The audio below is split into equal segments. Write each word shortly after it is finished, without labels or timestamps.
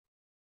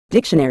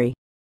Dictionary.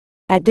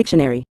 At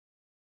dictionary.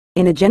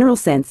 In a general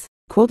sense,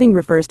 quilting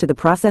refers to the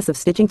process of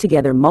stitching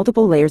together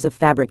multiple layers of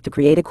fabric to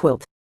create a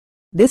quilt.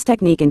 This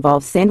technique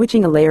involves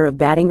sandwiching a layer of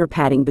batting or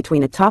padding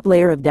between a top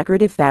layer of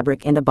decorative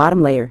fabric and a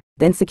bottom layer,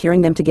 then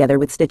securing them together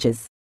with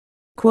stitches.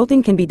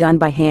 Quilting can be done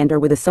by hand or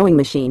with a sewing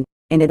machine,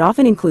 and it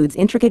often includes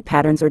intricate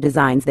patterns or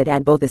designs that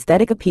add both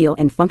aesthetic appeal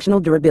and functional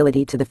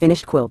durability to the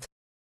finished quilt.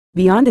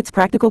 Beyond its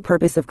practical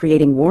purpose of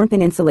creating warmth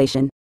and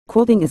insulation,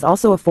 quilting is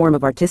also a form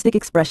of artistic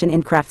expression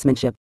and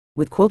craftsmanship,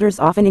 with quilters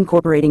often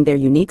incorporating their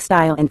unique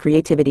style and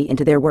creativity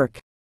into their work.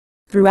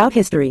 Throughout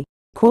history,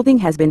 quilting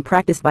has been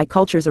practiced by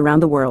cultures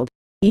around the world,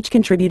 each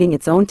contributing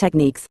its own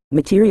techniques,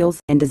 materials,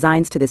 and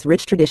designs to this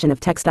rich tradition of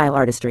textile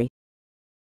artistry.